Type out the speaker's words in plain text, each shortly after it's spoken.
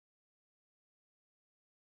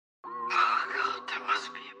There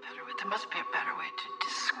must be a better way. There must be a better way to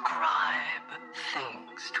describe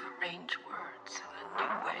things, to arrange words in a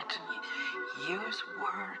new way, to use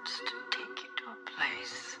words to take you to a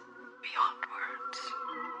place beyond words.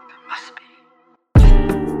 There must be.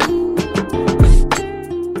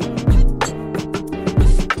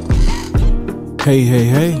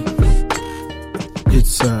 Hey.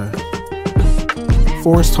 It's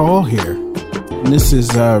Forrest Hall here. And this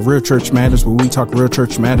is Real Church Matters, where we talk Real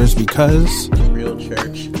Church Matters because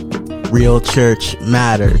Real Church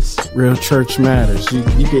Matters. Real Church Matters. You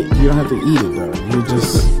don't have to eat it though. You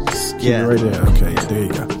just keep it right there. Okay, there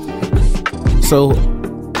you go. So,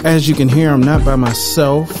 as you can hear, I'm not by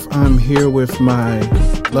myself. I'm here with my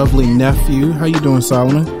lovely nephew. How you doing,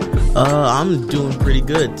 Solomon? I'm doing pretty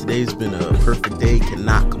good. Today's been a perfect day.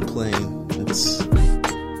 Cannot complain. It's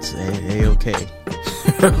A-okay.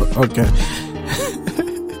 Okay.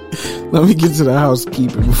 Let me get to the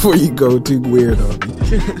housekeeping before you go too weird on me.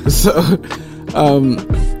 So,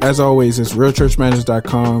 as always, it's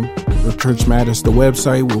realchurchmatters.com. Real Church Matters, the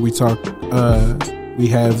website where we talk. We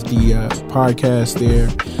have the podcast there.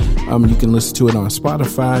 You can listen to it on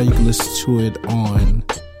Spotify. You can listen to it on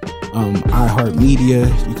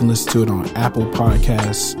iHeartMedia. You can listen to it on Apple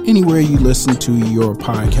Podcasts. Anywhere you listen to your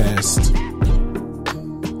podcast,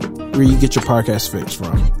 where you get your podcast fix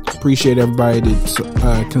from. Appreciate everybody that's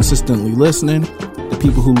consistently listening. The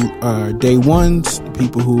people who are day ones, the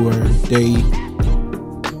people who are day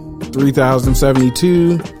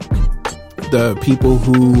 3072, the people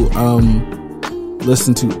who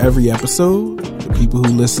listen to every episode, the people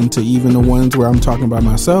who listen to even the ones where I'm talking about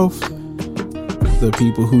myself, the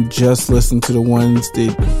people who just listen to the ones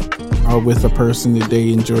that are with a person that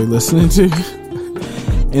they enjoy listening to.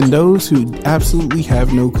 And those who absolutely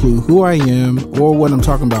have no clue who I am or what I'm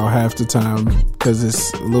talking about half the time because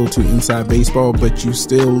it's a little too inside baseball, but you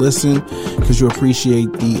still listen because you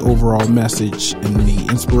appreciate the overall message and the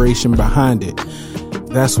inspiration behind it.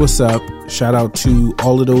 That's what's up. Shout out to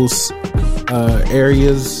all of those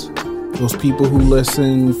areas, those people who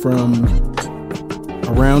listen from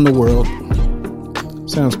around the world.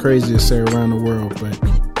 Sounds crazy to say around the world, but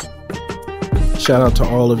shout out to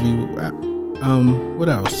all of you. What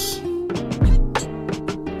else?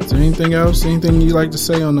 Is there anything else? Anything you'd like to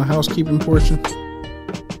say on the housekeeping portion?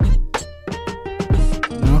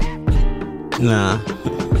 No? Nah.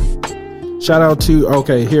 Shout out to,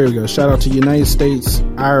 okay, here we go. Shout out to United States,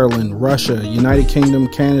 Ireland, Russia, United Kingdom,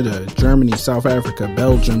 Canada, Germany, South Africa,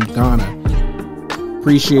 Belgium, Ghana.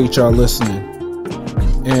 Appreciate y'all listening.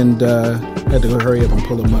 And had to go hurry up and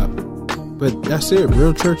pull them up. But that's it.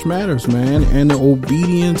 Real Church Matters, man. And the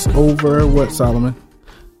obedience over what, Solomon?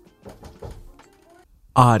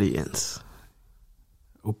 Audience.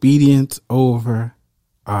 Obedience over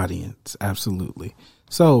audience. Absolutely.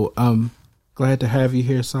 So, glad to have you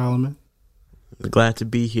here, Solomon. Glad to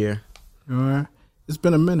be here. All right. It's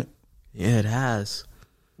been a minute. Yeah, it has.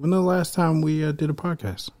 When the last time we did a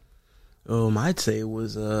podcast? I'd say it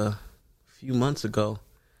was a few months ago.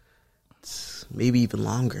 It's maybe even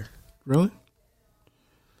longer. Really?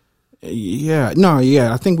 Yeah. No,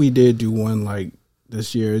 yeah. I think we did do one like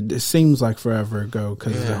this year. It seems like forever ago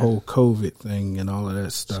because of the whole COVID thing and all of that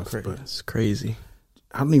stuff. It's crazy.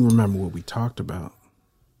 I don't even remember what we talked about.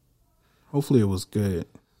 Hopefully it was good.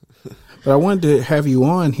 But I wanted to have you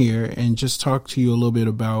on here and just talk to you a little bit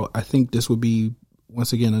about, I think this would be,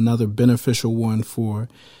 once again, another beneficial one for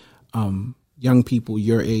young people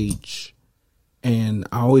your age. And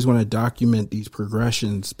I always want to document these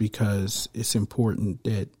progressions because it's important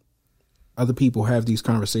that other people have these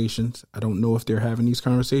conversations. I don't know if they're having these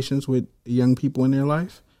conversations with young people in their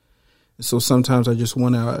life. So sometimes I just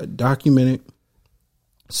want to document it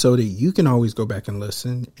so that you can always go back and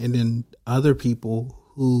listen. And then other people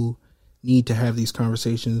who need to have these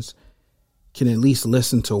conversations can at least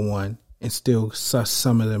listen to one and still suss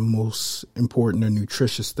some of the most important or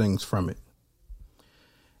nutritious things from it.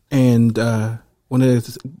 And one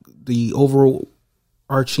of the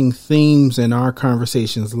overarching themes in our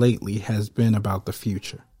conversations lately has been about the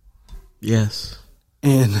future. Yes.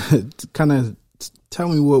 And kind of tell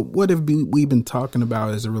me what have we been talking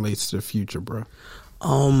about as it relates to the future, bro?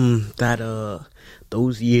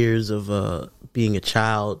 Those years of being a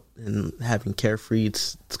child and having carefree,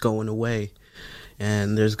 it's going away.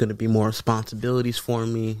 And there's going to be more responsibilities for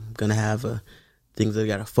me. I'm going to have things that I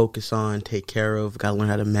got to focus on, take care of. Got to learn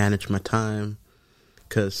how to manage my time.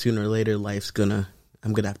 Because sooner or later, I'm going to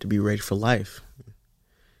have to be ready for life.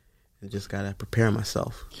 And just got to prepare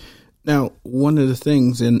myself. Now, one of the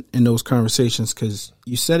things in those conversations, because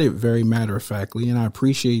you said it very matter-of-factly, and I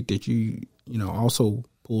appreciate that you also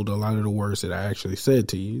pulled a lot of the words that I actually said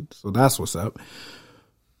to you. So that's what's up.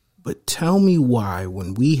 But tell me why,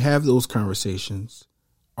 when we have those conversations,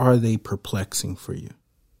 are they perplexing for you?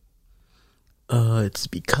 It's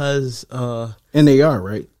because and they are,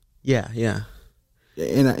 right? Yeah.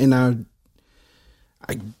 And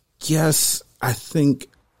I guess I think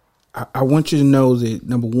I want you to know that,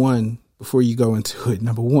 number one, before you go into it,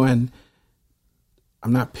 number one,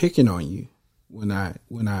 I'm not picking on you when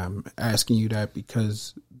I'm asking you that,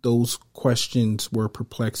 because those questions were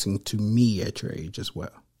perplexing to me at your age as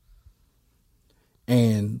well.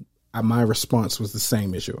 And my response was the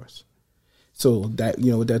same as yours. So that,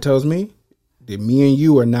 you know what that tells me? That me and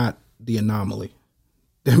you are not the anomaly.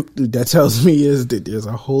 That tells me is that there's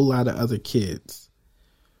a whole lot of other kids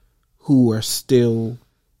who are still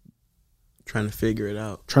trying to figure it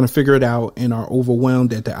out and are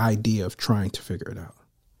overwhelmed at the idea of trying to figure it out.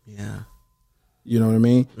 Yeah. You know what I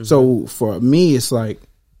mean? Mm-hmm. So for me, it's like,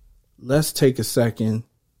 let's take a second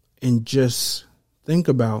and just think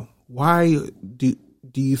about, why do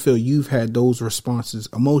you feel you've had those responses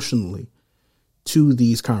emotionally to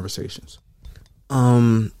these conversations?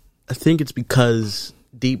 I think it's because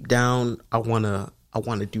deep down I wanna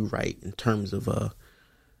do right in terms of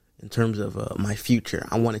my future.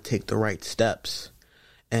 I want to take the right steps,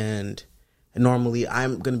 and normally,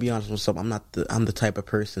 I'm gonna be honest with myself, I'm the type of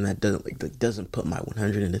person that doesn't put my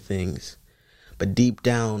 100 into things. But deep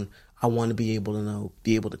down, I want to be able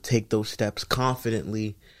to take those steps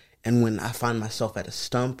confidently. And when I find myself at a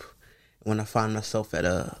stump, when I find myself at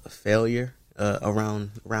a failure,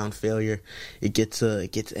 around failure, it gets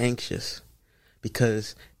anxious,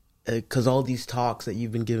 because all these talks that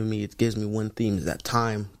you've been giving me, it gives me one theme, is that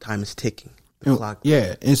time is ticking. The clock.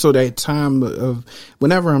 Yeah, and so that time of,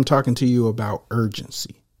 whenever I'm talking to you about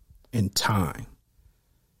urgency and time,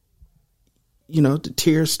 you know, the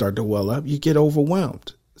tears start to well up. You get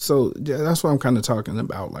overwhelmed. So that's what I'm kind of talking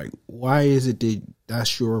about. Like, why is it that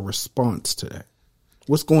that's your response to that?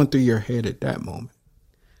 What's going through your head at that moment?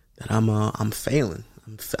 That I'm failing.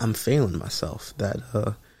 I'm failing myself. That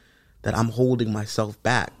I'm holding myself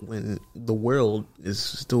back when the world is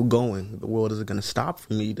still going. The world isn't going to stop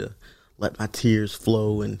for me to let my tears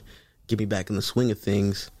flow and get me back in the swing of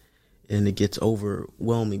things. And it gets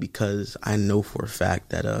overwhelming because I know for a fact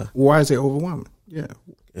that why is it overwhelming? Yeah,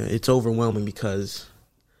 it's overwhelming because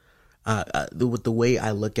with the way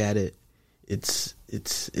I look at it, it's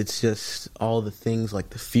just all the things like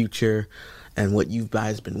the future and what you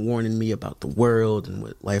guys been warning me about the world and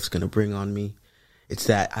what life's gonna bring on me. It's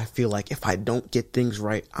that I feel like if I don't get things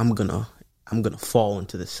right, I'm gonna fall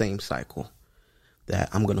into the same cycle. That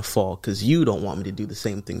I'm gonna fall because you don't want me to do the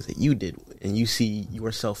same things that you did, and you see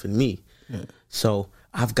yourself in me. Yeah. So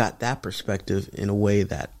I've got that perspective in a way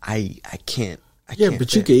that I can't. But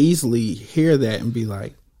you could easily hear that and be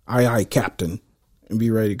like, "Aye, Captain," and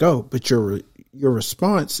be ready to go. But your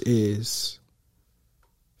response is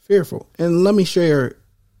fearful. And let me share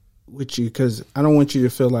with you, because I don't want you to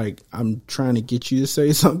feel like I'm trying to get you to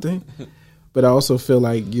say something, but I also feel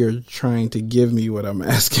like you're trying to give me what I'm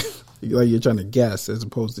asking. Like you're trying to guess as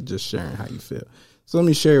opposed to just sharing how you feel. So let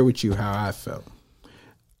me share with you how I felt.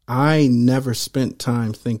 I never spent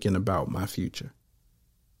time thinking about my future.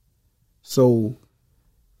 So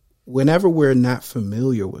whenever we're not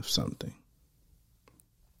familiar with something,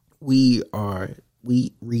 we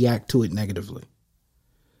react to it negatively.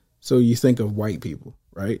 So you think of white people,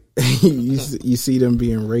 right? you see them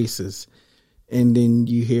being racist, and then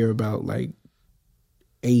you hear about like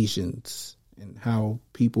Asians and how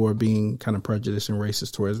people are being kind of prejudiced and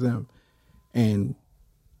racist towards them. And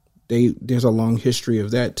there's a long history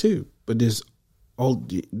of that too. But there's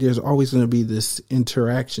always going to be this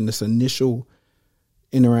interaction, this initial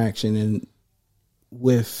interaction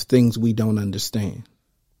with things we don't understand.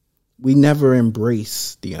 We never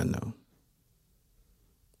embrace the unknown.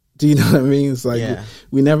 Do you know what I mean? It's like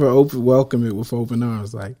we never welcome it with open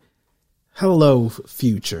arms. Like, hello,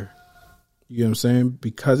 future. You know what I'm saying?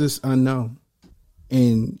 Because it's unknown.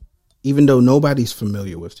 And even though nobody's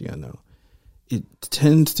familiar with the unknown, it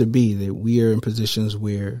tends to be that we are in positions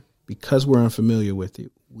where, because we're unfamiliar with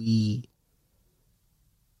it, we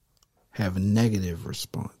have a negative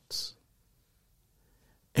response.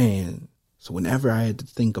 And so whenever I had to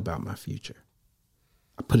think about my future,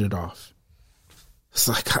 I put it off. It's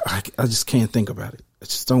like I just can't think about it. I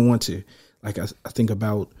just don't want to. Like I think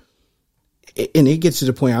about, and it gets to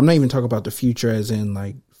the point, I'm not even talking about the future as in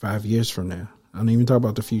like 5 years from now. I don't even talk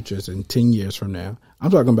about the future as in 10 years from now. I'm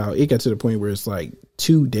talking about, it got to the point where it's like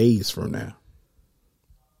 2 days from now.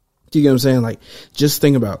 Do you get what I'm saying? Like, just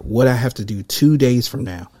think about what I have to do 2 days from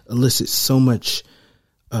now elicits so much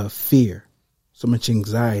fear, so much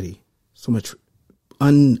anxiety, so much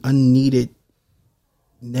unneeded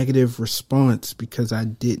negative response because I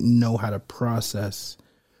didn't know how to process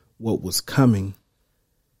what was coming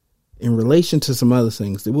in relation to some other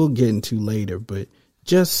things that we'll get into later. But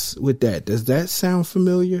just with that, does that sound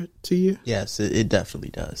familiar to you? Yes, it definitely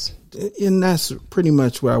does. And that's pretty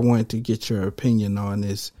much what I wanted to get your opinion on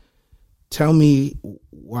is tell me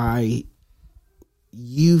why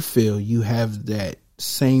you feel you have that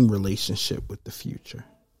same relationship with the future.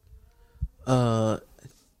 I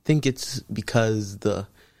think it's because the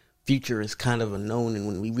future is kind of unknown, and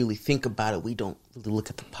when we really think about it, we don't really look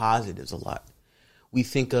at the positives a lot. We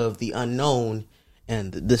think of the unknown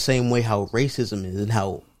and the same way how racism is and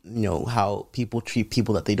how, how people treat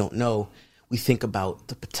people that they don't know. We think about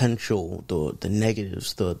the potential, the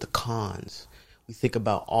negatives, the cons. We think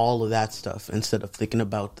about all of that stuff instead of thinking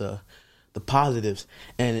about the positives.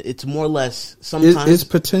 And it's more or less sometimes... Is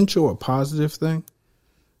potential a positive thing?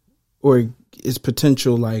 Or is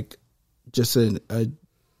potential like just it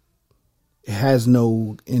has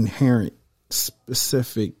no inherent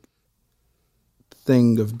specific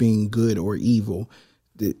thing of being good or evil?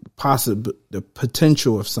 The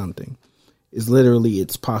potential of something is literally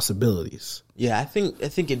its possibilities. Yeah, I think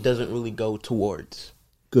it doesn't really go towards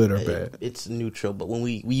good or bad. It's neutral. But when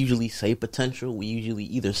we usually say potential, we usually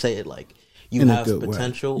either say it like you In have a good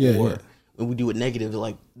potential, way. or when we do it negative,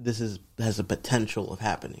 like has a potential of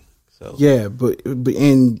happening. So yeah, but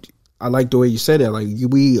and I like the way you said that. Like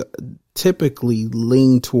we typically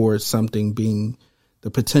lean towards something being the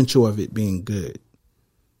potential of it being good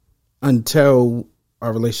until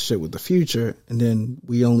our relationship with the future, and then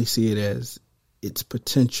we only see it as its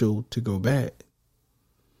potential to go bad.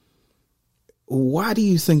 Why do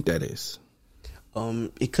you think that is?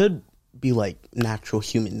 It could be like natural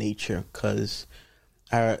human nature, because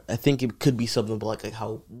I think it could be something like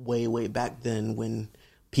how way back then when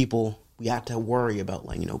we have to worry about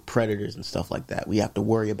predators and stuff like that. We have to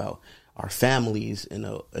worry about our families in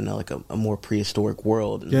a more prehistoric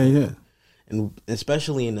world. And, and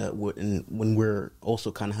especially when we're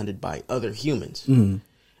also kind of hunted by other humans,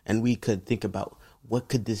 and we could think about what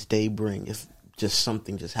could this day bring if just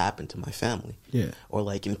something just happened to my family. Yeah. Or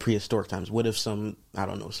like in prehistoric times, what if some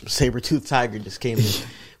saber-toothed tiger just came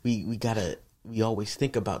in? We always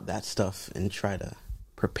think about that stuff and try to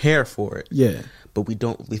prepare for it. Yeah. But we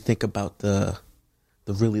don't really think about the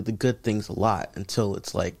good things a lot until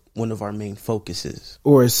it's like one of our main focuses.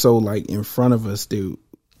 Or it's so like in front of us, dude.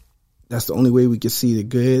 That's the only way we can see the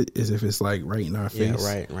good is if it's like right in our face.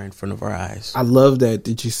 Yeah, right in front of our eyes. I love that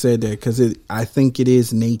you said that because I think it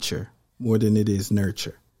is nature more than it is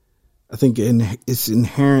nurture. I think it's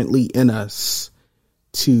inherently in us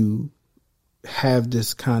to have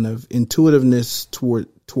this kind of intuitiveness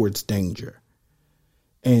towards danger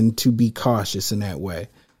and to be cautious in that way.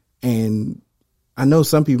 And I know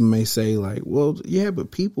some people may say like, well, yeah,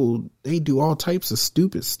 but people, they do all types of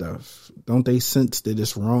stupid stuff. Don't they sense that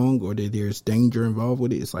it's wrong or that there's danger involved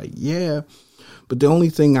with it? It's like, yeah, but the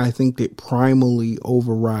only thing I think that primally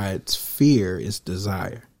overrides fear is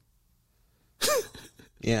desire.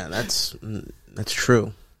 Yeah, that's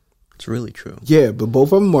true. It's really true. Yeah, but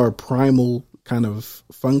both of them are primal kind of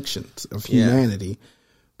functions of humanity. Yeah.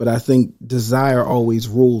 But I think desire always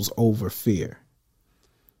rules over fear.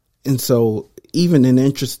 And so even and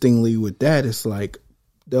interestingly with that, it's like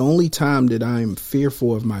the only time that I'm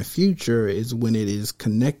fearful of my future is when it is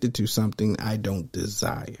connected to something I don't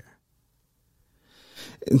desire.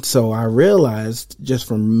 And so I realized just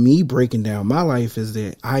from me breaking down my life is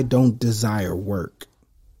that I don't desire work.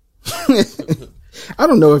 I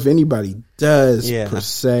don't know if anybody does per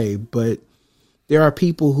se, but there are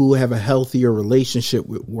people who have a healthier relationship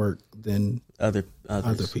with work than other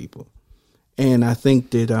people. And I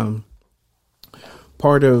think that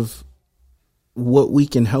part of what we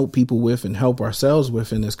can help people with and help ourselves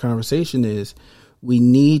with in this conversation is we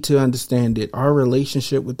need to understand that our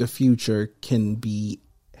relationship with the future can be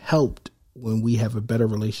helped when we have a better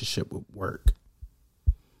relationship with work,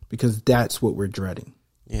 because that's what we're dreading.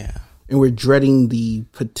 Yeah. And we're dreading the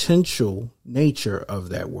potential nature of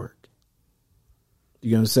that work.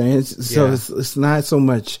 You know what I'm saying? So it's not so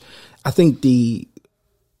much, I think we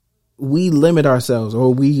limit ourselves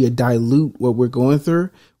or we dilute what we're going through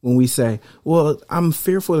when we say, well, I'm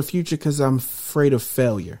fearful of the future because I'm afraid of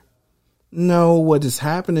failure. No, what is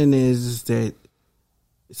happening is that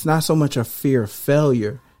it's not so much a fear of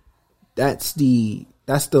failure. That's the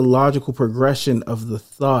logical progression of the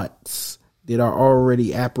thoughts that are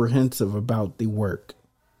already apprehensive about the work.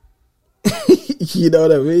 You know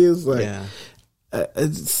what I mean? It's like,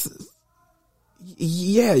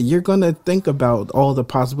 you're going to think about all the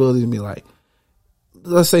possibilities and be like,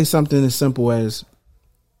 let's say something as simple as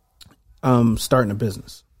starting a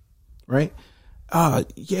business, right?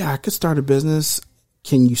 Yeah, I could start a business.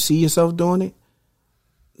 Can you see yourself doing it?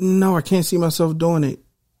 No, I can't see myself doing it,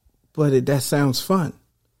 but that sounds fun.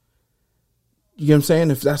 You know what I'm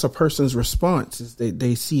saying? If that's a person's response, is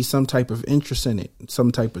they see some type of interest in it,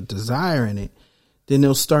 some type of desire in it, then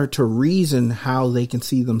they'll start to reason how they can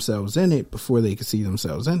see themselves in it before they can see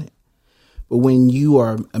themselves in it. But when you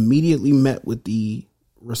are immediately met with the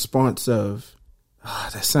response of,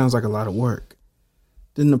 that sounds like a lot of work,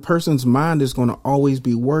 then the person's mind is going to always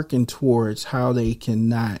be working towards how they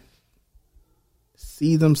cannot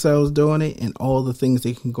see themselves doing it and all the things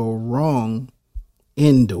that can go wrong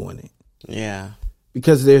in doing it. Yeah.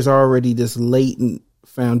 Because there's already this latent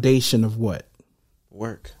foundation of what?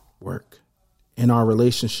 Work. In our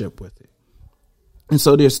relationship with it. And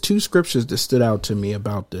so there's two scriptures that stood out to me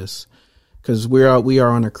about this, because we are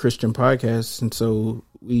on a Christian podcast, and so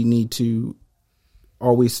we need to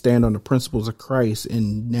always stand on the principles of Christ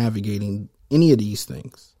in navigating any of these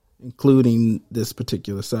things, including this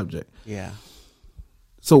particular subject. Yeah.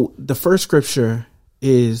 So the first scripture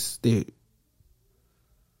is the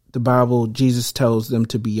Bible. Jesus tells them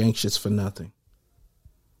to be anxious for nothing.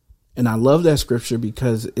 And I love that scripture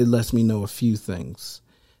because it lets me know a few things.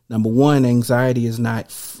 Number one, anxiety is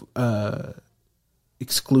not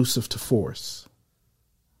exclusive to force.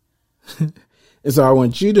 And so I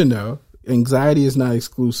want you to know, anxiety is not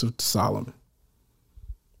exclusive to Solomon.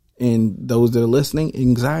 And those that are listening,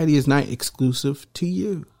 anxiety is not exclusive to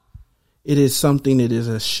you. It is something that is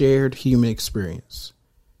a shared human experience.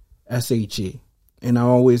 SHE. And I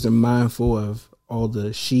always am mindful of all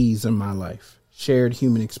the she's in my life. Shared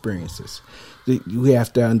human experiences. We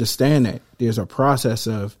have to understand that there's a process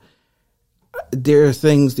of, there are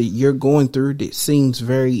things that you're going through that seems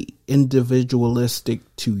very individualistic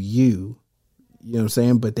to you. You know what I'm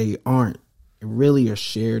saying? But they aren't. They really are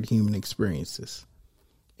shared human experiences.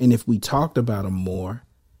 And if we talked about them more,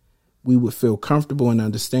 we would feel comfortable in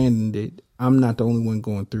understanding that I'm not the only one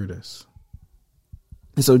going through this.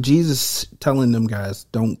 And so Jesus telling them guys,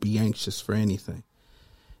 don't be anxious for anything,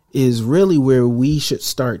 is really where we should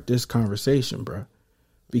start this conversation, bro.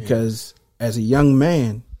 Because as a young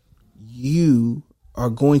man, you are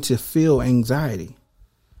going to feel anxiety.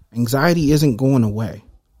 Anxiety isn't going away.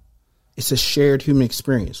 It's a shared human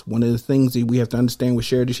experience. One of the things that we have to understand with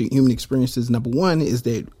shared human experiences, number one, is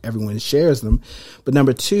that everyone shares them. But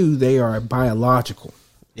number two, they are biological.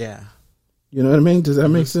 Yeah. You know what I mean? Does that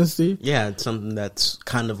make sense to you? Yeah, it's something that's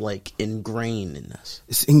kind of like ingrained in us.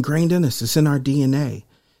 It's ingrained in us. It's in our DNA.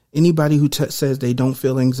 Anybody who says they don't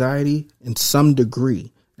feel anxiety in some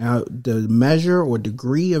degree. Now, the measure or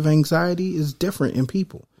degree of anxiety is different in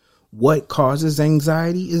people. What causes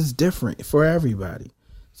anxiety is different for everybody.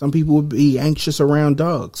 Some people will be anxious around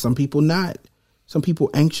dogs. Some people not. Some people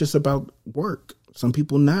anxious about work. Some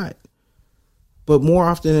people not. But more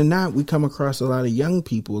often than not, we come across a lot of young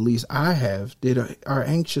people, at least I have, that are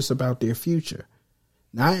anxious about their future.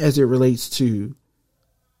 Not as it relates to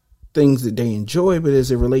things that they enjoy, but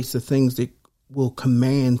as it relates to things that will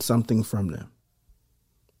command something from them.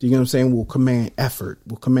 Do you know what I'm saying? Will command effort,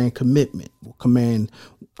 will command commitment, will command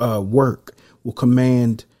work, will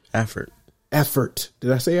command Effort.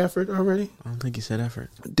 Did I say effort already? I don't think you said effort.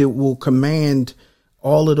 That will command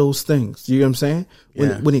all of those things. You know what I'm saying?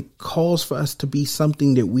 When it calls for us to be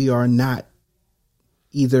something that we are not,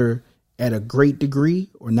 either at a great degree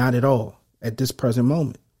or not at all at this present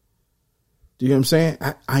moment. Do you know what I'm saying?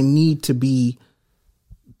 I need to be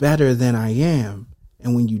better than I am.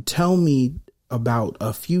 And when you tell me about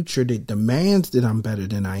a future that demands that I'm better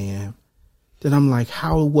than I am, then I'm like,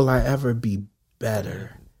 how will I ever be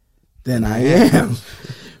better than I am?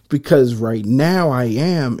 Because right now I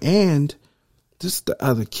am. And this is the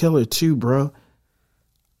other killer too, bro.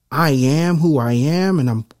 I am who I am, and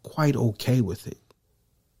I'm quite okay with it.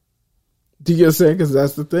 Do you get what I'm saying? Because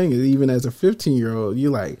that's the thing. Even as a 15-year-old, you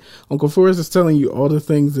like, Uncle Forrest is telling you all the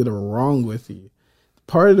things that are wrong with you.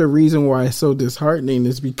 Part of the reason why it's so disheartening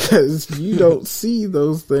is because you don't see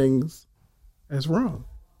those things as wrong.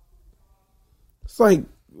 It's like,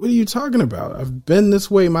 what are you talking about? I've been this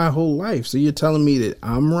way my whole life. So you're telling me that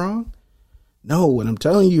I'm wrong? No, what I'm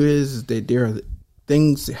telling you is that there are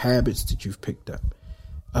things, habits that you've picked up.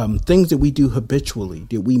 Things that we do habitually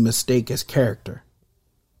that we mistake as character.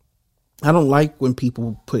 I don't like when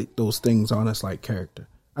people put those things on us like character.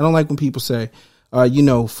 I don't like when people say,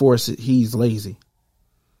 Forrest, he's lazy.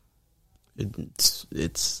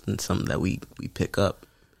 It's something that we pick up.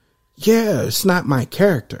 Yeah, it's not my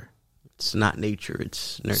character. It's not nature,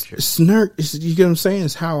 it's nurture. You get what I'm saying?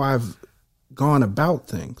 It's how I've gone about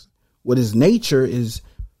things. What is nature is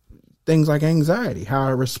things like anxiety, how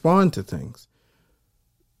I respond to things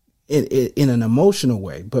in an emotional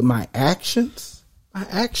way. But my actions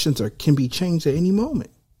can be changed at any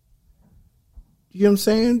moment. You know what I'm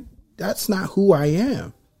saying? That's not who I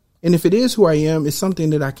am. And if it is who I am, it's something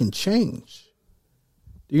that I can change.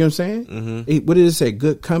 You know what I'm saying? Mm-hmm. What did it say?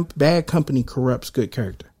 Bad company corrupts good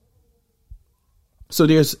character. So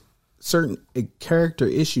there's certain character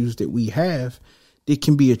issues that we have that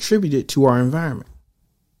can be attributed to our environment.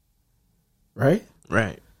 Right?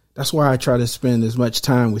 Right. That's why I try to spend as much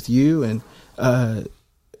time with you and my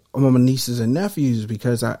nieces and nephews,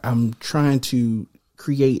 because I'm trying to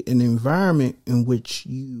create an environment in which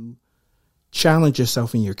you challenge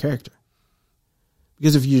yourself in your character.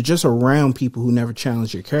 Because if you're just around people who never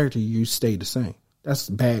challenge your character, you stay the same. That's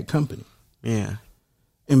bad company. Yeah.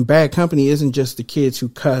 And bad company isn't just the kids who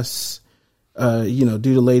cuss, do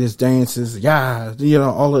the latest dances,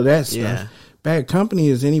 all of that stuff. Yeah. Bad company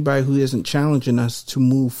is anybody who isn't challenging us to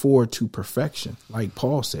move forward to perfection. Like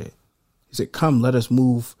Paul said, he said, "Come, let us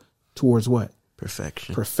move towards what?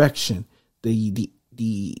 Perfection. Perfection."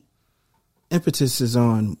 The impetus is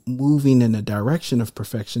on moving in the direction of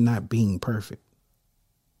perfection, not being perfect.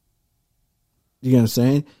 You know what I'm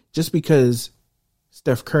saying? Just because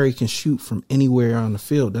Steph Curry can shoot from anywhere on the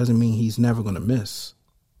field doesn't mean he's never going to miss.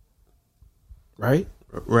 Right?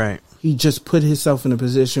 Right. He just put himself in a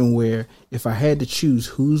position where if I had to choose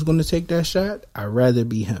who's going to take that shot, I'd rather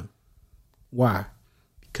be him. Why?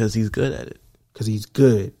 Because he's good at it. Because he's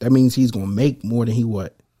good. That means he's going to make more than he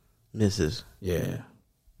what? Misses. Yeah.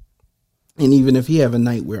 And even if he have a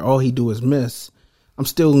night where all he do is miss, I'm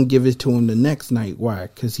still going to give it to him the next night. Why?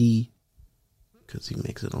 Because he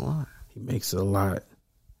makes it a lot. He makes it a lot.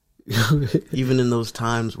 Even in those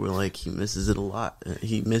times where like he misses it a lot,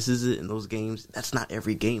 he misses it in those games. That's not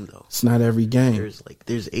every game though. It's not every game.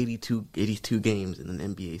 There's 82 games in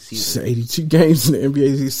an NBA season. 82 games in the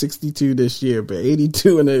NBA season, 62 this year, but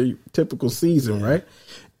 82 in a typical season, right?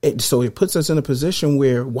 So it puts us in a position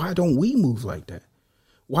where why don't we move like that?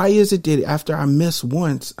 Why is it that after I miss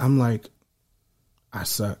once, I'm like, I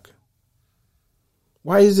suck?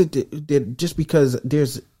 Why is it that just because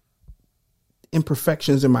there's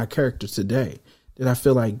imperfections in my character today that I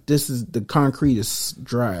feel like this is the concrete is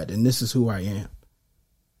dried and this is who I am?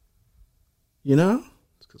 You know?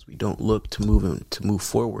 It's because we don't look to move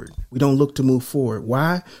forward. We don't look to move forward.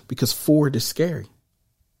 Why? Because forward is scary.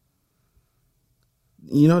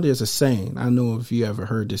 You know, there's a saying. I don't know if you ever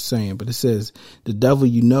heard this saying, but it says the devil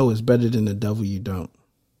you know is better than the devil you don't.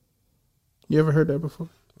 You ever heard that before?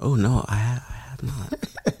 Oh, no, I have not.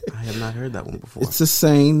 I have not heard that one before. It's a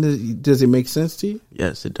saying. Does it make sense to you?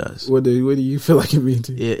 Yes, it does. What do you feel like it means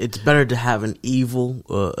to you? It's better to have an evil,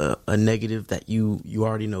 a negative that you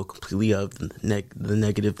already know completely of than the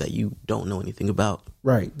negative that you don't know anything about.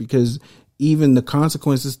 Right, because even the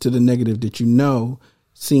consequences to the negative that you know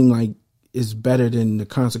seem like is better than the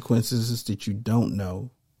consequences that you don't know.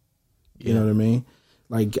 You know what I mean?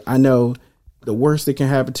 Like, I know the worst that can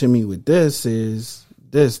happen to me with this is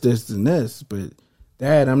this, and this, but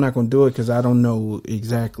that I'm not going to do it because I don't know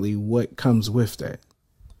exactly what comes with that.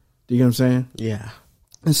 Do you know what I'm saying? Yeah.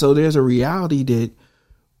 And so there's a reality that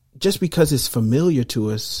just because it's familiar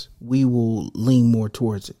to us, we will lean more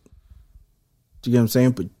towards it. Do you know what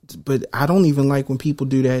I'm saying? But I don't even like when people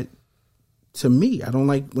do that to me. I don't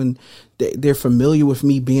like when they're familiar with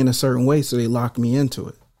me being a certain way, so they lock me into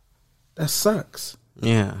it. That sucks.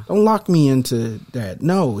 Yeah. Don't lock me into that.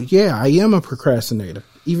 No, yeah, I am a procrastinator.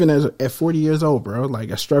 Even at 40 years old, bro.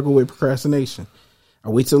 Like, I struggle with procrastination. I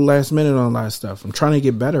wait till the last minute on a lot of stuff. I'm trying to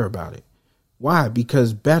get better about it. Why?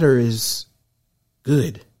 Because better is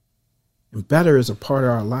good. And better is a part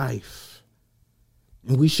of our life.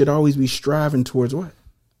 And we should always be striving towards what?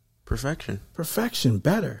 Perfection. Perfection,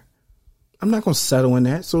 better. I'm not going to settle in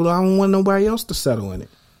that, so I don't want nobody else to settle in it.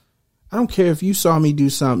 I don't care if you saw me do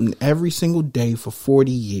something every single day for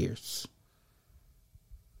 40 years.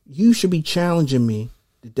 You should be challenging me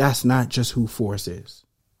that that's not just who Forrest is.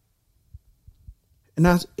 And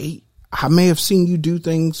I may have seen you do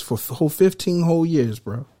things for whole 15 whole years,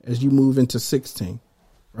 bro, as you move into 16,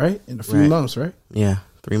 right? In a few months, right? Yeah,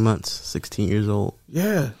 3 months, 16 years old.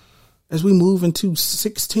 Yeah. As we move into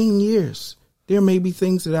 16 years, there may be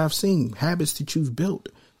things that I've seen, habits that you've built.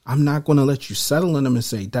 I'm not going to let you settle in them and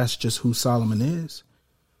say that's just who Solomon is.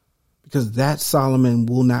 Because that Solomon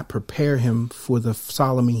will not prepare him for the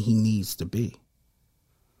Solomon he needs to be.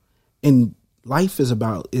 And life is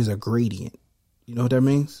a gradient. You know what that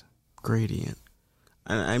means? Gradient.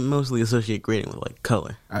 I mostly associate gradient with like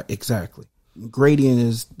color. Exactly. Gradient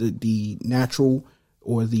is the natural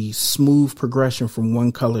or the smooth progression from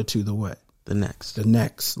one color to the what? The next. The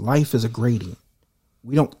next. Life is a gradient.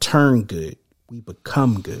 We don't turn good. We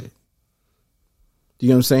become good. You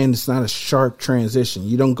know what I'm saying? It's not a sharp transition.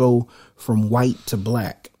 You don't go from white to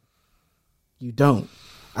black. You don't.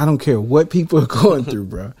 I don't care what people are going through,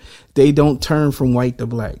 bro. They don't turn from white to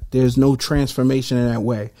black. There's no transformation in that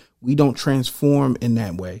way. We don't transform in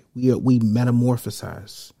that way. We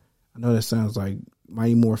metamorphosize. I know that sounds like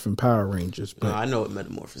Mighty Morphin Power Rangers, but no, I know what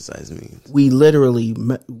metamorphosize means. We literally,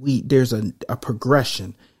 there's a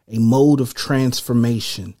progression, a mode of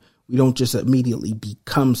transformation. We don't just immediately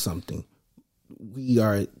become something.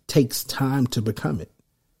 It takes time to become it.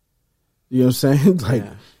 You know what I'm saying? Like,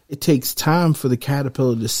 yeah. It takes time for the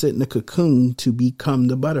caterpillar to sit in a cocoon to become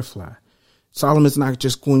the butterfly. Solomon's not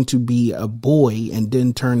just going to be a boy and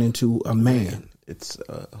then turn into a man. It's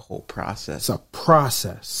a whole process. It's a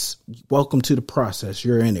process. Welcome to the process.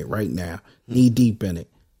 You're in it right now, knee deep in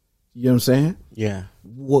it. You know what I'm saying? Yeah.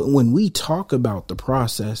 When we talk about the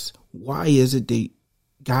process, why is it that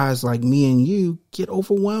guys like me and you get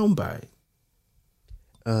overwhelmed by it?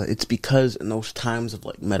 It's because in those times of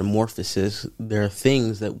like metamorphosis, there are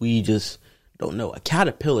things that we just don't know. A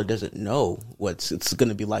caterpillar doesn't know what it's going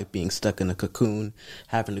to be like being stuck in a cocoon,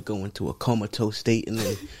 having to go into a comatose state, and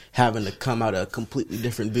then having to come out a completely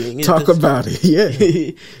different being. Talk about it, yeah.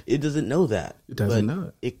 It doesn't know that. It doesn't know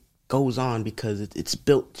it. It goes on because it's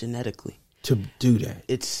built genetically to do that.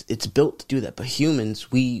 It's built to do that. But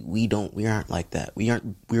humans, we aren't like that.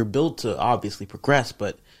 We're built to obviously progress,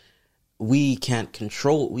 but we can't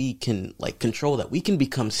control. We can control that. We can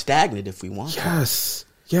become stagnant if we want.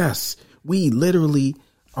 Yes. We literally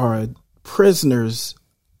are prisoners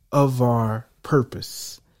of our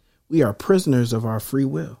purpose. We are prisoners of our free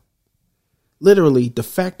will. Literally, the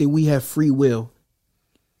fact that we have free will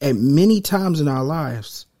at many times in our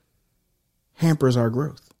lives hampers our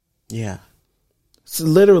growth. Yeah. So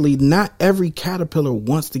literally, not every caterpillar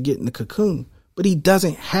wants to get in the cocoon, but he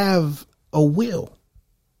doesn't have a will.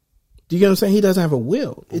 Do you get what I'm saying? He doesn't have a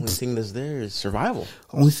will. The only thing that's there is survival.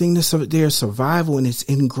 Only thing that's there is survival, and it's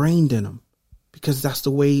ingrained in them because that's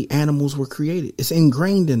the way animals were created. It's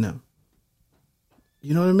ingrained in them.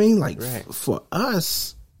 You know what I mean? Like, right. For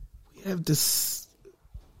us, we have this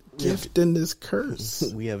gift and this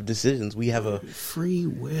curse. We have decisions. We have a free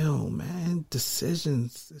will, man.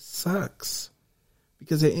 Decisions. It sucks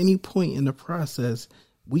because at any point in the process,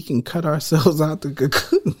 we can cut ourselves out the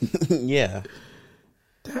cocoon. Yeah.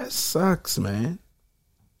 That sucks, man.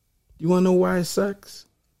 You want to know why it sucks?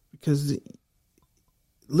 Because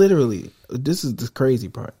literally, this is the crazy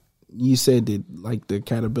part. You said that like the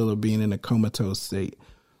caterpillar being in a comatose state,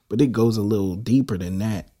 but it goes a little deeper than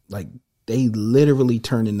that. Like they literally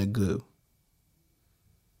turn into goo.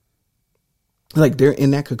 Like they're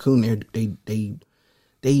in that cocoon.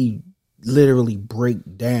 They literally break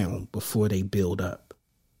down before they build up.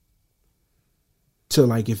 So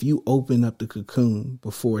like if you open up the cocoon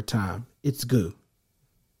before time, it's goo.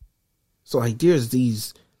 So like there's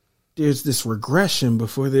this regression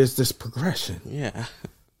before there's this progression. Yeah.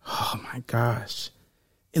 Oh my gosh.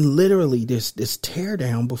 And literally there's this tear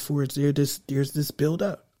down before there's this build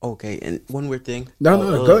up. Okay, and one weird thing.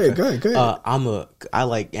 No, go ahead. I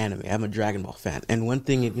like anime. I'm a Dragon Ball fan. And one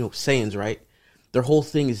thing, Saiyans, right? Their whole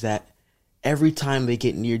thing is that every time they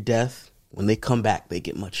get near death, when they come back, they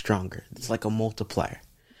get much stronger. It's like a multiplier.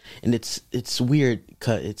 And it's weird.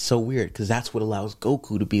 It's so weird because that's what allows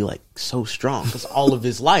Goku to be like so strong. Because all of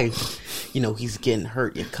his life, he's getting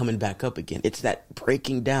hurt and coming back up again. It's that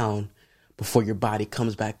breaking down before your body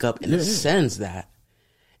comes back up and ascends that.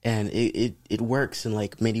 And it works in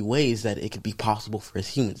like many ways that it could be possible for us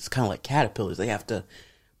humans. It's kind of like caterpillars. They have to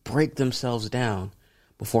break themselves down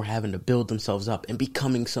before having to build themselves up and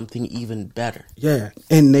becoming something even better. Yeah,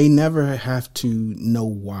 and they never have to know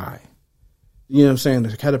why. You know what I'm saying?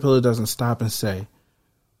 The caterpillar doesn't stop and say,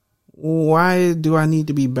 why do I need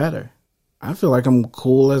to be better? I feel like I'm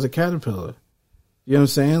cool as a caterpillar. You know what I'm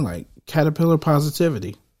saying? Like caterpillar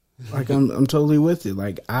positivity. Like I'm totally with it.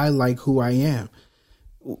 Like I like who I am.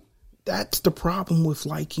 That's the problem with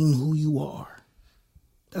liking who you are.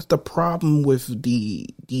 That's the problem with the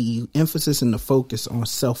emphasis and the focus on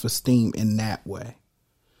self-esteem in that way.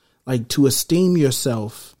 Like to esteem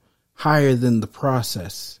yourself higher than the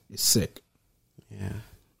process is sick. Yeah.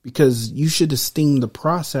 Because you should esteem the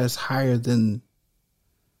process higher than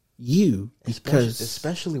you.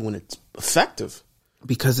 Especially when it's effective.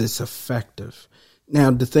 Because it's effective. Now,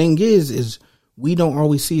 the thing is we don't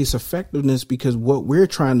always see its effectiveness because what we're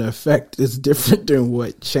trying to affect is different than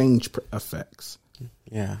what change affects.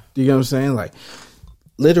 Yeah. Do you know what I'm saying? Like,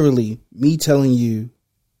 literally, me telling you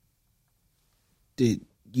that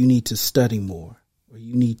you need to study more, or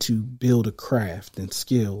you need to build a craft and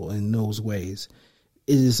skill in those ways.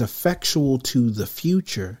 It is effectual to the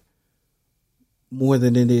future more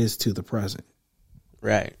than it is to the present.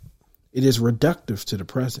 Right. It is reductive to the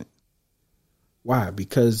present. Why?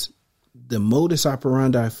 Because the modus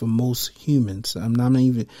operandi for most humans,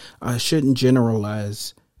 I shouldn't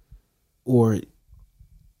generalize or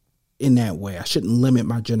in that way. I shouldn't limit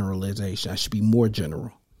my generalization. I should be more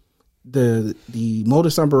general. The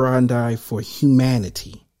modus operandi for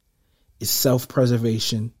humanity is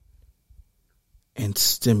self-preservation and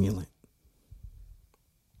stimulant.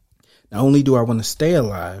 Not only do I want to stay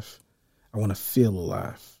alive, I want to feel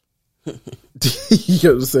alive. You know what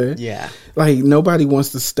I'm saying? Yeah. Like, nobody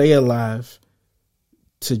wants to stay alive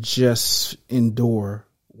to just endure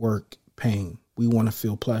work, pain. We want to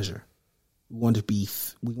feel pleasure. We want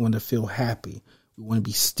to feel happy. We want to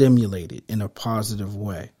be stimulated in a positive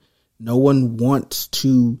way. No one wants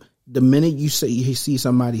to, the minute you see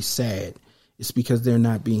somebody sad, it's because they're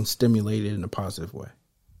not being stimulated in a positive way.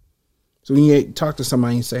 So when you talk to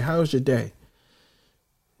somebody and say, "How was your day?"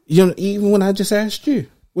 You know, even when I just asked you,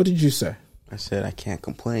 what did you say? I said, I can't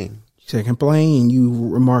complain. You said complain, and you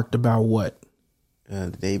remarked about what? The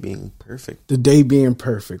day being perfect. The day being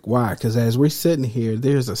perfect. Why? Because as we're sitting here,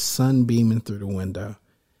 there's a sun beaming through the window.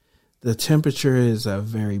 The temperature is a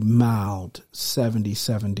very mild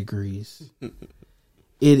 77 degrees.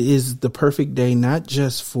 It is the perfect day, not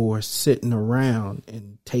just for sitting around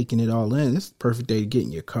and taking it all in. It's the perfect day to get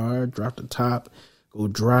in your car, drop the top, go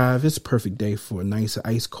drive. It's a perfect day for a nice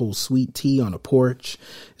ice cold sweet tea on a porch.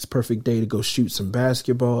 It's a perfect day to go shoot some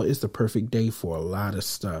basketball. It's the perfect day for a lot of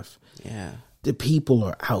stuff. Yeah. The people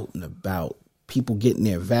are out and about. People getting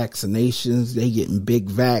their vaccinations. They getting big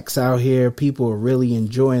vax out here. People are really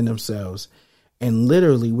enjoying themselves. And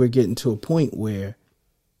literally, we're getting to a point where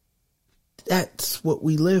that's what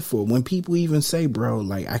we live for. When people even say, bro,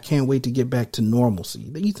 like, I can't wait to get back to normalcy.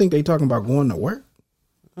 You think they talking about going to work?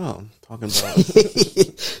 Oh, I'm talking about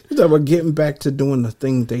You're talking about getting back to doing the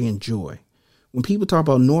thing they enjoy. When people talk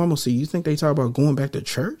about normalcy, you think they talk about going back to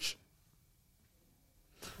church?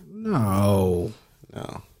 No.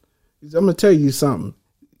 I'm going to tell you something.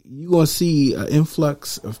 You're going to see an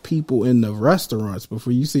influx of people in the restaurants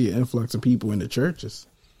before you see an influx of people in the churches.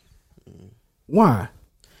 Why?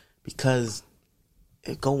 Because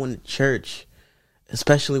going to church,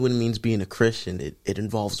 especially when it means being a Christian, it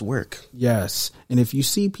involves work. Yes. And if you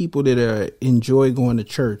see people that enjoy going to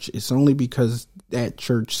church, it's only because that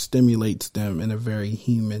church stimulates them in a very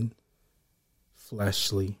human,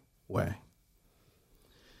 fleshly way.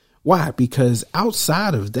 Why? Because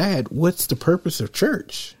outside of that, what's the purpose of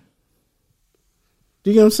church?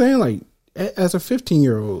 Do you know what I'm saying? Like, as a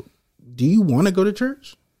 15-year-old, do you want to go to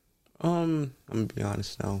church? I'm going to be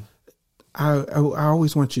honest, no. I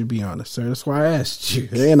always want you to be honest, sir. That's why I asked you.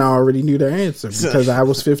 And I already knew the answer because I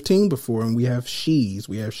was 15 before, and we have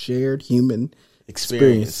shared human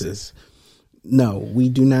experiences. No, we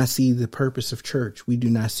do not see the purpose of church. We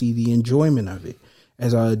do not see the enjoyment of it.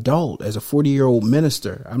 As an adult, as a 40-year-old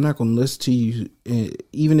minister, I'm not going to listen to you.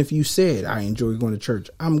 Even if you said, I enjoy going to church,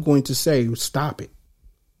 I'm going to say, stop it.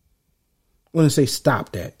 I'm going to say,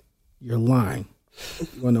 stop that. You're lying.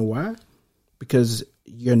 You want to know why? Because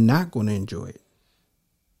you're not going to enjoy it.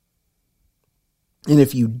 And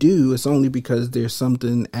if you do, it's only because there's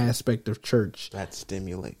something aspect of church that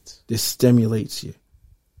stimulates you.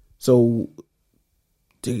 So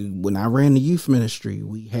when I ran the youth ministry,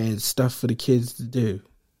 we had stuff for the kids to do.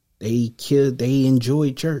 They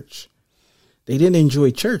enjoyed church. They didn't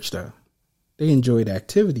enjoy church though. They enjoyed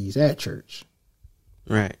activities at church.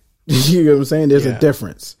 Right. You know what I'm saying? There's a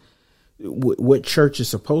difference. What church is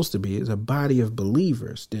supposed to be is a body of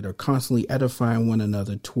believers that are constantly edifying one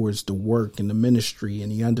another towards the work and the ministry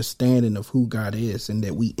and the understanding of who God is, and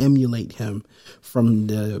that we emulate him from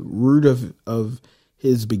the root of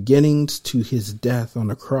his beginnings to his death on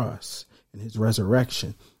the cross and his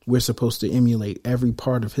resurrection. We're supposed to emulate every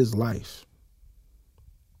part of his life.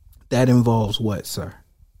 That involves what, sir?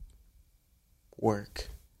 Work.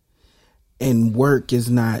 And work is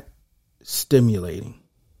not stimulating.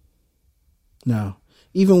 No.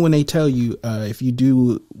 Even when they tell you, if you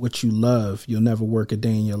do what you love, you'll never work a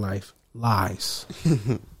day in your life. Lies.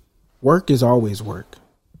 Work is always work.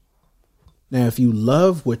 Now, if you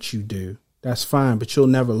love what you do, that's fine, but you'll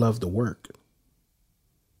never love the work.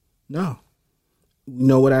 No. You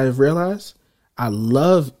know what I've realized? I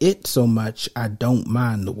love it so much, I don't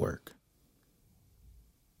mind the work.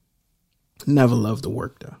 Never love the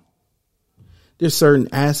work, though. There's certain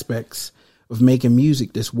aspects of making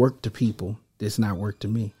music that's work to people. It's not work to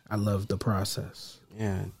me. I love the process.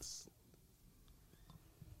 Yeah,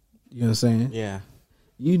 You know what I'm saying? Yeah.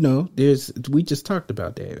 You know, we just talked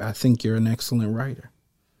about that. I think you're an excellent writer.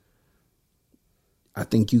 I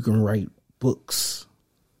think you can write books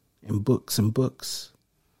and books and books.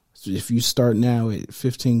 So if you start now at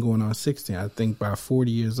 15 going on 16, I think by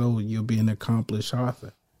 40 years old, you'll be an accomplished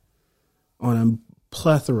author on a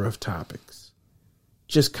plethora of topics,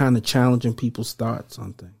 just kind of challenging people's thoughts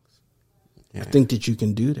on things. Yeah. I think that you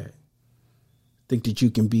can do that. I think that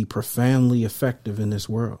you can be profoundly effective in this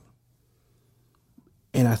world.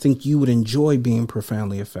 And I think you would enjoy being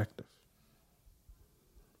profoundly effective.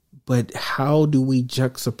 But how do we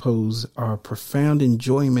juxtapose our profound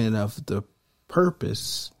enjoyment of the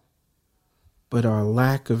purpose, but our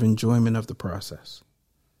lack of enjoyment of the process?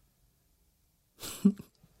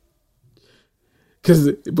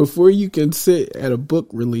 Because before you can sit at a book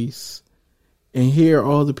release and hear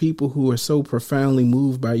all the people who are so profoundly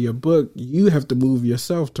moved by your book, you have to move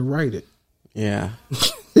yourself to write it. Yeah.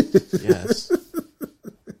 Yes.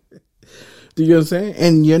 Do you know what I'm saying?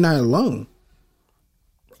 And you're not alone.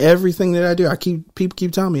 Everything that I do, people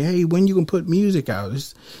keep telling me, hey, when you can put music out?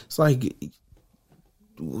 It's like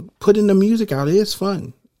putting the music out is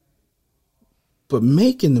fun. But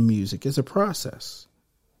making the music is a process.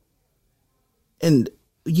 And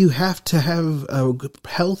you have to have a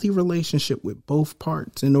healthy relationship with both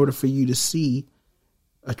parts in order for you to see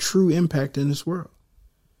a true impact in this world.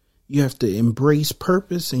 You have to embrace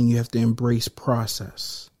purpose and you have to embrace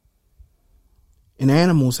process. And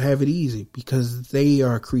animals have it easy because they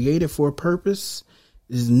are created for a purpose.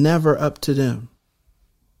 It is never up to them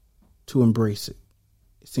to embrace it.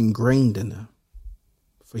 It's ingrained in them.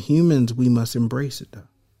 For humans, we must embrace it, though.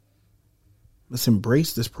 Let's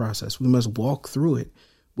embrace this process. We must walk through it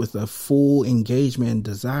with a full engagement and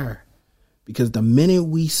desire. Because the minute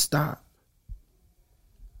we stop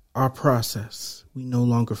our process, we no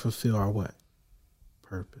longer fulfill our what?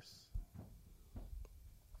 Purpose.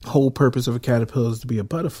 Whole purpose of a caterpillar is to be a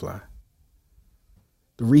butterfly.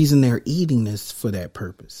 The reason they're eating is for that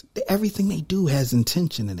purpose. Everything they do has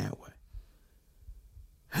intention in that way.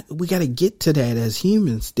 We got to get to that as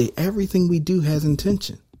humans, that everything we do has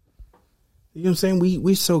intention. You know what I'm saying?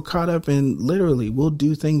 We so caught up in literally we'll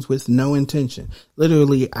do things with no intention.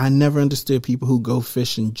 Literally, I never understood people who go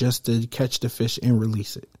fishing just to catch the fish and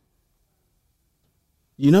release it.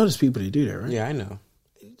 You notice people that do that, right? Yeah, I know.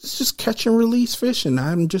 It's just catch and release fishing.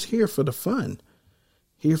 I'm just here for the fun.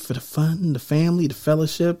 Here for the fun, the family, the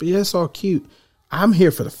fellowship. Yeah, it's all cute. I'm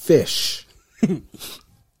here for the fish. Do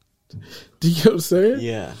you know what I'm saying?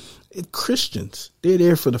 Yeah. Christians, they're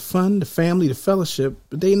there for the fun, the family, the fellowship,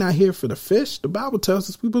 but they're not here for the fish. The Bible tells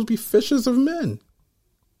us we're supposed to be fishers of men.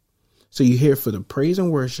 So you're here for the praise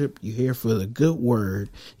and worship. You're here for the good word.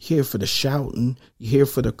 You're here for the shouting. You're here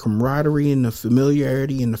for the camaraderie and the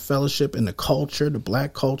familiarity and the fellowship and the culture, the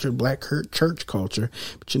black culture, black church culture.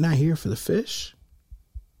 But you're not here for the fish.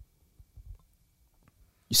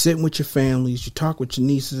 You're sitting with your families. You talk with your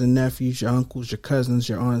nieces and nephews, your uncles, your cousins,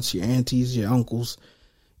 your aunts, your aunties, your uncles.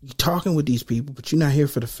 You're talking with these people, but you're not here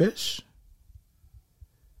for the fish.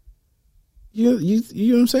 You know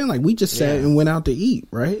what I'm saying? Like, we just sat and went out to eat,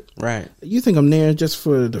 right? Right. You think I'm there just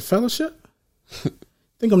for the fellowship?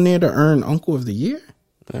 Think I'm there to earn Uncle of the Year?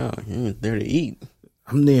 No, you ain't there to eat.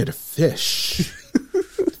 I'm there to fish.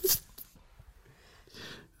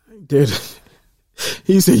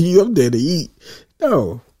 He said, I'm there to eat.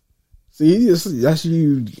 No. See, that's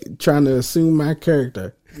you trying to assume my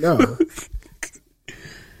character. No.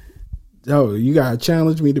 No, you got to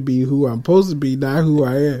challenge me to be who I'm supposed to be, not who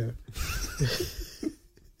I am.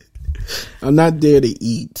 I'm not there to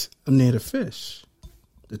eat. I'm there to fish.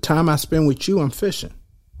 The time I spend with you, I'm fishing.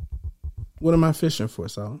 What am I fishing for,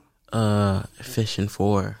 Solomon? Fishing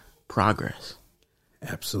for progress.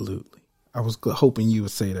 Absolutely. I was hoping you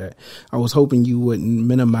would say that. I was hoping you wouldn't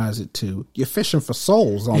minimize it to, you're fishing for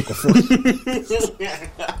souls, Uncle.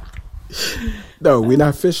 No, we're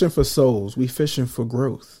not fishing for souls. We're fishing for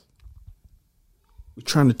growth. We're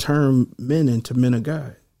trying to turn men into men of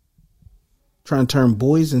God. Trying to turn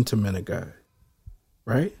boys into men of God.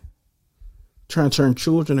 Right? Trying to turn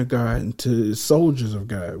children of God into soldiers of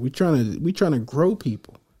God. We're trying to grow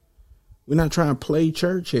people. We're not trying to play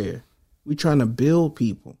church here. We're trying to build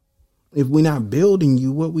people. If we're not building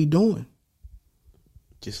you, what we doing?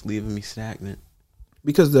 Just leaving me stagnant.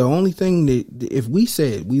 Because the only thing that, if we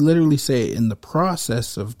literally say in the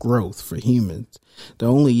process of growth for humans, the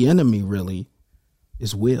only enemy really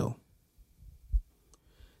is will.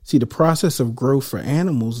 See, the process of growth for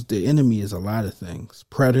animals, the enemy is a lot of things.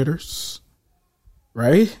 Predators,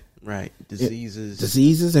 right? Right.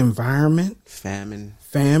 Diseases, environment.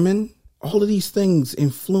 Famine. All of these things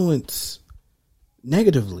influence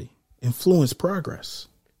negatively. influence progress.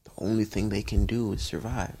 The only thing they can do is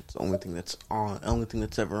survive. It's the only thing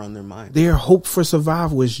that's ever on their mind. Their hope for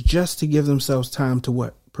survival is just to give themselves time to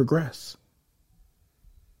what? Progress.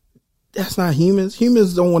 That's not humans.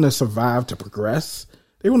 Humans don't want to survive to progress.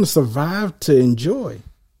 They want to survive to enjoy,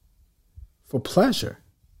 for pleasure.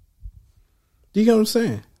 Do you get what I'm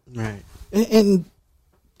saying? Right. And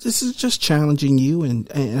this is just challenging you.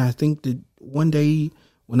 And I think that one day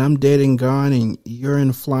when I'm dead and gone and you're in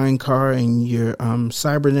a flying car and your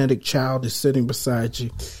cybernetic child is sitting beside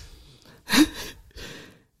you,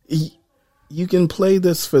 you can play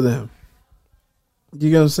this for them.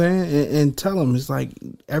 You know what I'm saying? And tell them it's like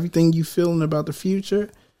everything you feeling about the future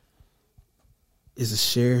is a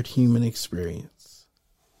shared human experience.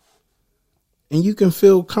 And you can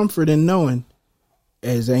feel comfort in knowing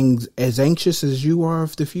as anxious as you are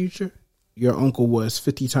of the future, your uncle was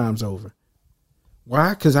 50 times over.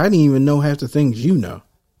 Why? Because I didn't even know half the things you know.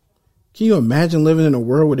 Can you imagine living in a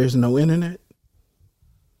world where there's no internet?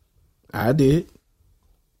 I did.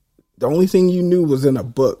 The only thing you knew was in a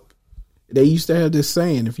book. They used to have this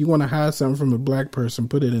saying, if you want to hide something from a black person,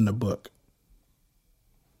 put it in a book.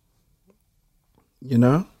 You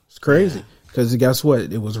know? It's crazy. Because guess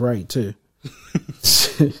what? It was right, too.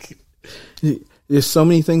 There's so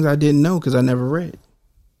many things I didn't know because I never read.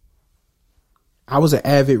 I was an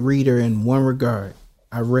avid reader in one regard.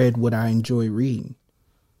 I read what I enjoy reading.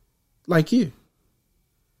 Like you.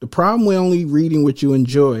 The problem with only reading what you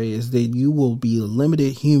enjoy is that you will be a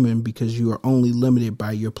limited human because you are only limited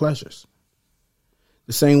by your pleasures.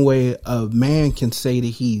 The same way a man can say that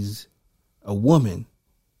he's a woman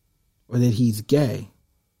or that he's gay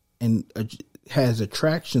and has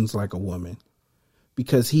attractions like a woman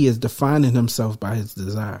because he is defining himself by his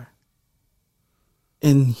desire.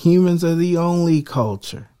 And humans are the only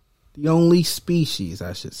culture, the only species,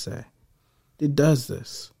 I should say, that does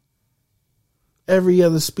this. Every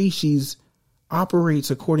other species operates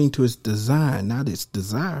according to its design, not its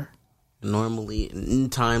desire. Normally, in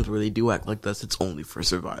times where they do act like this, it's only for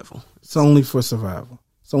survival. It's only for survival.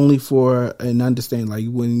 It's only for an understanding. Like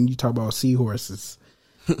when you talk about seahorses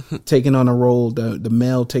taking on a role, the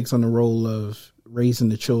male takes on the role of raising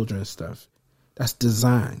the children and stuff. That's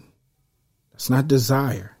design. That's not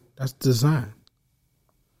desire. That's design.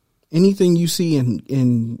 Anything you see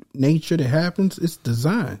in nature that happens, it's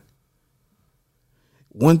design.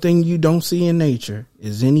 One thing you don't see in nature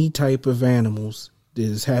is any type of animals that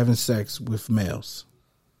is having sex with males.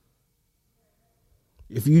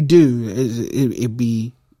 If you do, it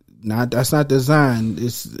be not. That's not design.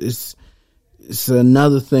 It's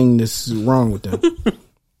another thing that's wrong with them.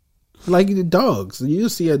 Like the dogs, you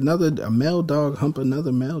see a male dog hump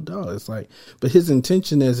another male dog. It's like, but his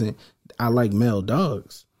intention isn't I like male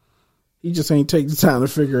dogs. He just ain't take the time to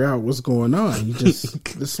figure out what's going on. He just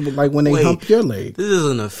it's like when they hump your leg. This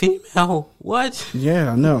isn't a female. What?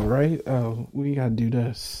 Yeah, I know, right? Oh, we gotta do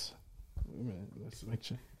this. Wait a minute, let's make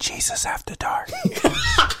sure. Jesus After Dark.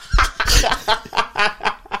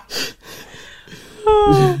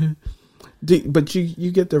 But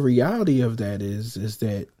you get the reality of that is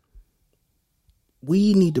that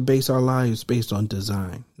we need to base our lives based on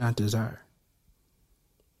design, not desire.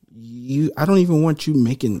 I don't even want you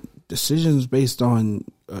making decisions based on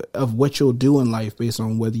of what you'll do in life based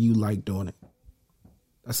on whether you like doing it.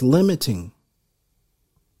 That's limiting.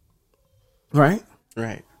 Right?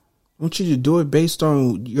 Right. I want you to do it based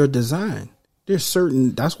on your design.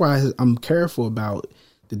 That's why I'm careful about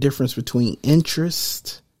the difference between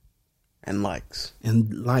interest and likes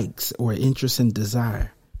or interest and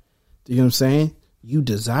desire. Do you know what I'm saying? You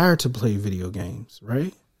desire to play video games,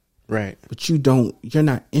 right? Right. But you're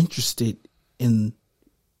not interested in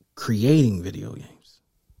creating video games.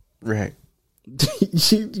 Right. You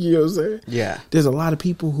know what I'm saying? Yeah. There's a lot of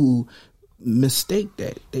people who mistake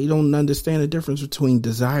that. They don't understand the difference between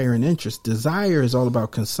desire and interest. Desire is all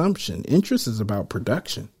about consumption. Interest is about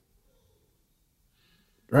production.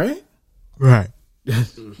 Right? Right. What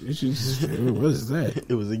is that?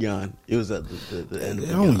 It was a yawn. It was at the end of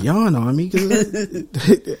the Don't yawn on me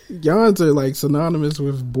because yawns are like synonymous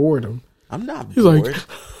with boredom. I'm not He's bored.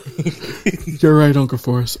 Like, you're right, Uncle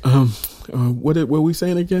Forrest. What are we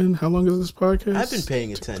saying again? How long is this podcast? I've been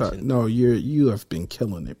paying attention. No, you have been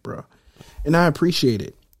killing it, bro, and I appreciate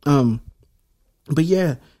it. But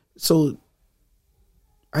yeah, so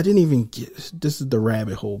I didn't even get. This is the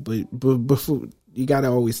rabbit hole, but before. You got to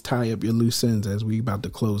always tie up your loose ends as we about to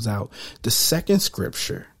close out. The second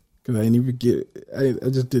scripture, because I didn't even get I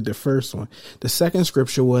just did the first one. The second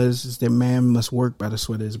scripture is that man must work by the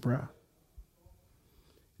sweat of his brow.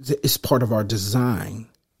 It's part of our design,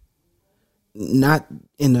 not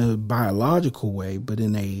in a biological way, but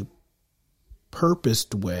in a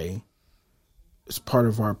purposed way, as part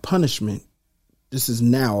of our punishment, this is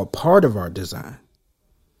now a part of our design.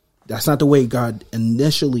 That's not the way God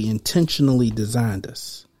initially intentionally designed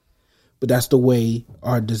us, but that's the way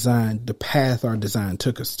our design, the path our design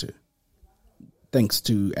took us to. Thanks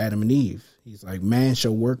to Adam and Eve. He's like, man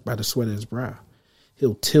shall work by the sweat of his brow.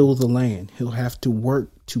 He'll till the land. He'll have to work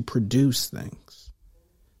to produce things.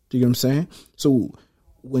 Do you get what I'm saying? So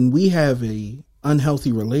when we have a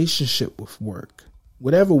unhealthy relationship with work,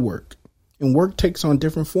 whatever work, and work takes on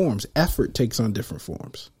different forms, effort takes on different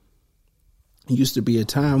forms. It used to be a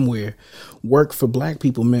time where work for black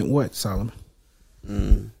people meant what, Solomon?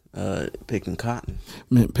 Picking cotton.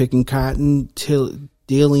 Meant picking cotton,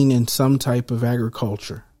 dealing in some type of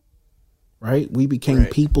agriculture. Right? We became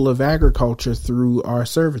people of agriculture through our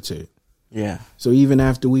servitude. Yeah. So even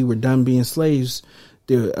after we were done being slaves,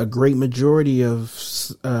 a great majority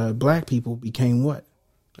of black people became what?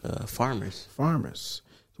 Farmers. Farmers.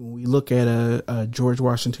 So when we look at a George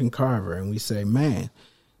Washington Carver and we say, man,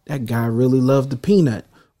 that guy really loved the peanut.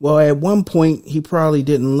 Well, at one point, he probably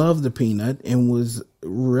didn't love the peanut and was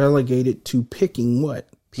relegated to picking what?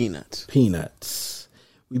 Peanuts. Peanuts.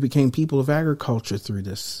 We became people of agriculture through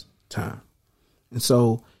this time. And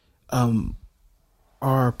so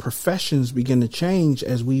our professions begin to change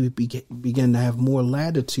as we begin to have more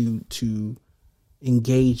latitude to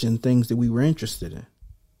engage in things that we were interested in.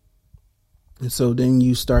 And so then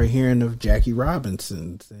you start hearing of Jackie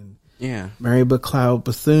Robinsons and Mary McLeod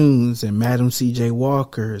Bethunes and Madam C.J.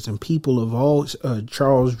 Walkers and people of all,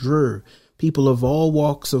 Charles Drew, people of all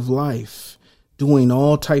walks of life doing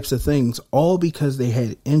all types of things, all because they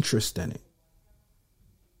had interest in it.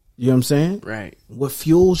 You know what I'm saying? Right. What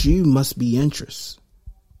fuels you must be interest.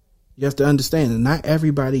 You have to understand that not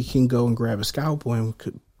everybody can go and grab a scalpel and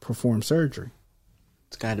could perform surgery.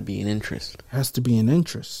 It's got to be an interest. It has to be an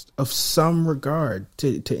interest of some regard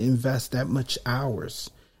to invest that much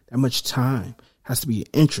hours, that much time. It has to be an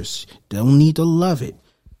interest. Don't need to love it.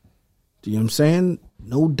 Do you know what I'm saying?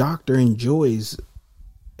 No doctor enjoys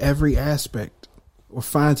every aspect or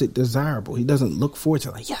finds it desirable. He doesn't look forward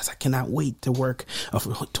to like, yes, I cannot wait to work a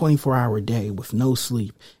 24-hour day with no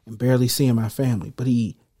sleep and barely seeing my family. But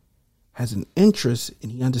he has an interest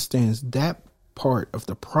and he understands that part of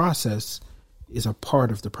the process is a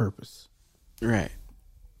part of the purpose. Right.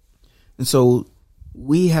 And so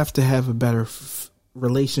we have to have a better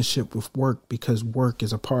relationship with work because work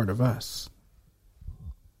is a part of us.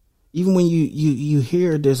 Even when you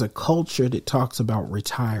hear there's a culture that talks about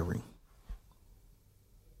retiring.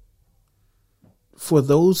 For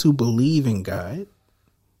those who believe in God,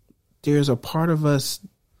 there's a part of us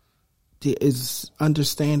that is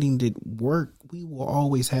understanding that work, we will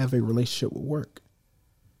always have a relationship with work.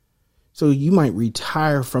 So you might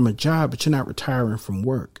retire from a job, but you're not retiring from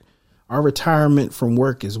work. Our retirement from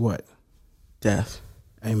work is what? Death.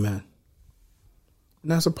 Amen.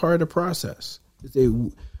 And that's a part of the process.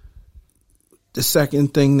 The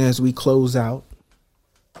second thing as we close out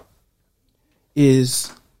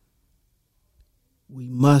is we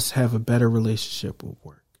must have a better relationship with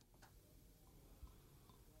work.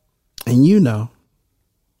 And you know,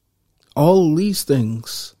 all these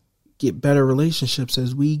things get better relationships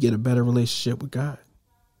as we get a better relationship with God.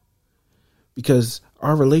 Because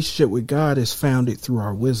our relationship with God is founded through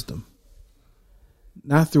our wisdom,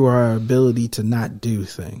 not through our ability to not do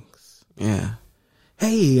things. Yeah.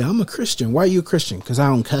 Hey, I'm a Christian. Why are you a Christian? Because I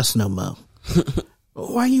don't cuss no more.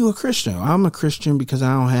 Why are you a Christian? I'm a Christian because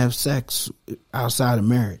I don't have sex outside of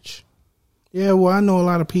marriage. Yeah, well, I know a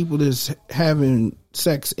lot of people that's having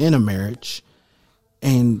sex in a marriage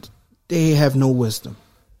and they have no wisdom.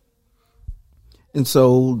 And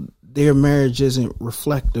so their marriage isn't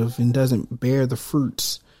reflective and doesn't bear the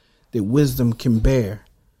fruits that wisdom can bear.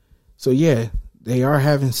 So yeah, they are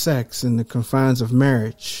having sex in the confines of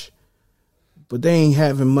marriage, but they ain't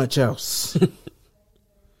having much else.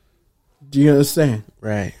 Do you understand?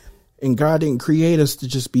 Right. And God didn't create us to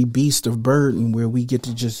just be beasts of burden where we get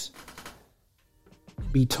to just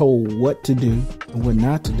be told what to do and what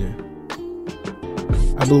not to do.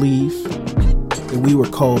 I believe that we were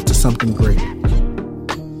called to something greater.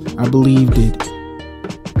 I believe that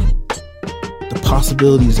the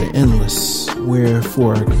possibilities are endless, where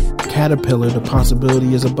for a caterpillar, the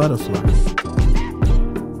possibility is a butterfly.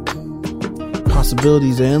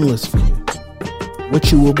 Possibilities are endless for you.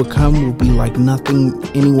 What you will become will be like nothing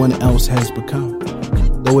anyone else has become,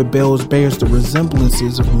 though it bears the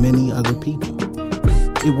resemblances of many other people.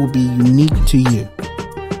 It will be unique to you.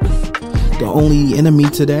 The only enemy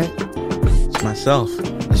to that is myself.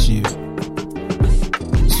 It's you.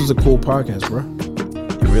 This was a cool podcast, bro.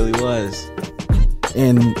 It really was.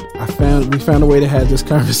 And we found a way to have this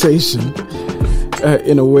conversation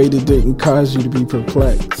in a way that didn't cause you to be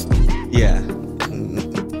perplexed. Yeah.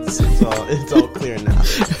 It's all clear now.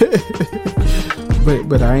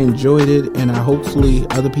 But I enjoyed it, and hopefully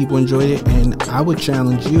other people enjoyed it. And I would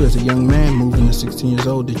challenge you as a young man moving to 16 years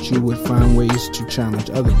old that you would find ways to challenge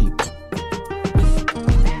other people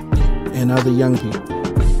and other young people.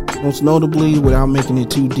 Most notably, without making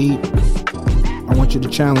it too deep, I want you to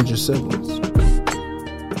challenge your siblings.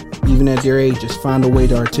 Even at their ages, find a way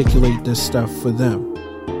to articulate this stuff for them.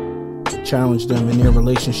 Challenge them in their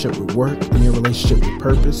relationship with work, in their relationship with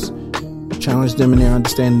purpose. Challenge them in their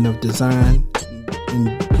understanding of design and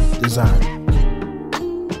desire.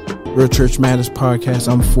 Real Church Matters Podcast.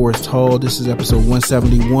 I'm Forrest Hall. This is episode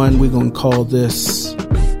 171. We're going to call this...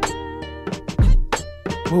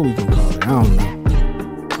 what are we going to call it? I don't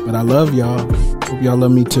know. But I love y'all. Hope y'all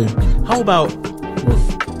love me too. How about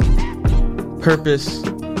purpose,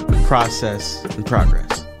 process, and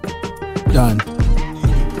progress? Done.